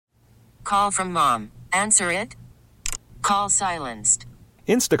call from mom. Answer it. Call silenced.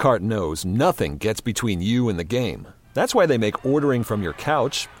 Instacart knows nothing gets between you and the game. That's why they make ordering from your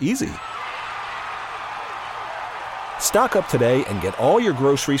couch easy. Stock up today and get all your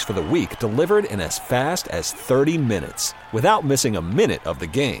groceries for the week delivered in as fast as 30 minutes without missing a minute of the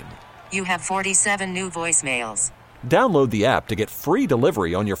game. You have 47 new voicemails. Download the app to get free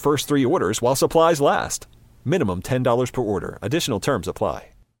delivery on your first 3 orders while supplies last. Minimum $10 per order. Additional terms apply.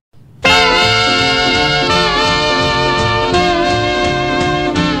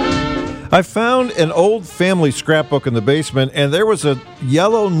 I found an old family scrapbook in the basement, and there was a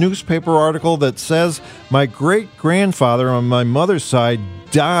yellow newspaper article that says my great-grandfather on my mother's side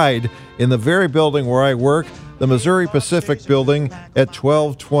died in the very building where I work, the Missouri Pacific Building at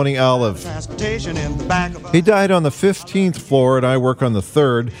 1220 Olive. He died on the 15th floor, and I work on the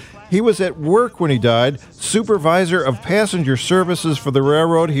 3rd. He was at work when he died, supervisor of passenger services for the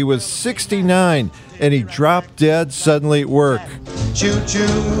railroad. He was 69, and he dropped dead suddenly at work.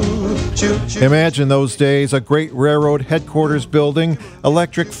 Imagine those days, a great railroad headquarters building,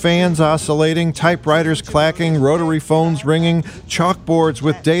 electric fans oscillating, typewriters clacking, rotary phones ringing, chalkboards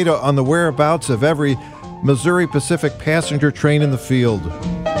with data on the whereabouts of every Missouri Pacific passenger train in the field.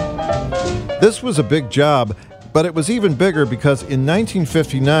 This was a big job, but it was even bigger because in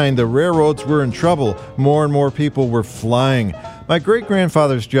 1959, the railroads were in trouble. More and more people were flying. My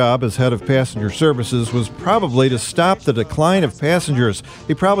great-grandfather's job as head of passenger services was probably to stop the decline of passengers.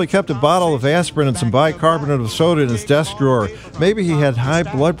 He probably kept a bottle of aspirin and some bicarbonate of soda in his desk drawer. Maybe he had high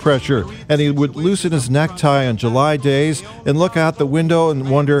blood pressure, and he would loosen his necktie on July days and look out the window and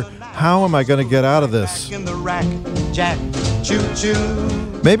wonder, how am I going to get out of this?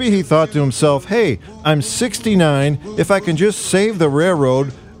 Maybe he thought to himself, hey, I'm 69. If I can just save the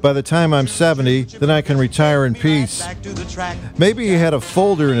railroad by the time I'm 70, then I can retire in peace. Maybe he had a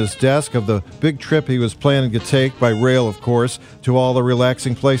folder in his desk of the big trip he was planning to take, by rail of course, to all the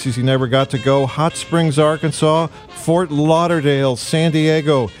relaxing places he never got to go: Hot Springs, Arkansas, Fort Lauderdale, San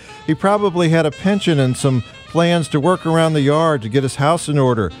Diego. He probably had a pension and some plans to work around the yard to get his house in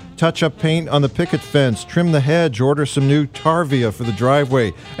order, touch up paint on the picket fence, trim the hedge, order some new tarvia for the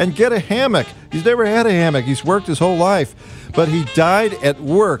driveway, and get a hammock. He's never had a hammock. He's worked his whole life. But he died at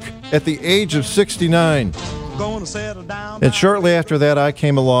work at the age of 69. And shortly after that, I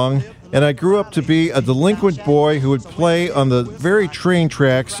came along, and I grew up to be a delinquent boy who would play on the very train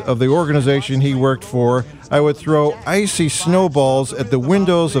tracks of the organization he worked for. I would throw icy snowballs at the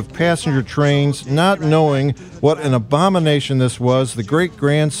windows of passenger trains, not knowing what an abomination this was, the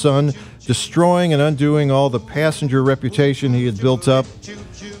great-grandson destroying and undoing all the passenger reputation he had built up.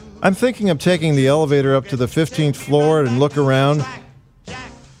 I'm thinking of taking the elevator up to the 15th floor and look around.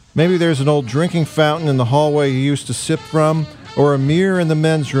 Maybe there's an old drinking fountain in the hallway he used to sip from, or a mirror in the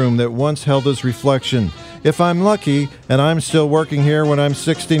men's room that once held his reflection. If I'm lucky, and I'm still working here when I'm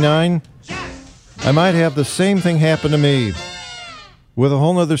 69, I might have the same thing happen to me, with a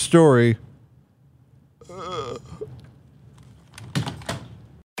whole nother story.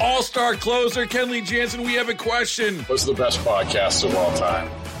 All-star closer Kenley Jansen, we have a question. What's the best podcast of all time?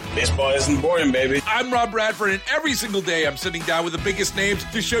 Baseball isn't boring, baby. I'm Rob Bradford, and every single day I'm sitting down with the biggest names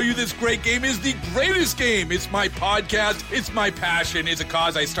to show you this great game is the greatest game. It's my podcast. It's my passion. It's a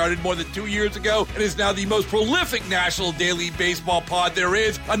cause I started more than 2 years ago and is now the most prolific national daily baseball pod there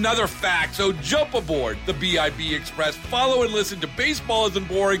is. Another fact, so jump aboard the BIB Express. Follow and listen to Baseball Isn't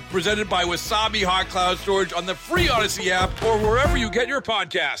Boring, presented by Wasabi Hot Cloud Storage on the free Odyssey app or wherever you get your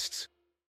podcasts.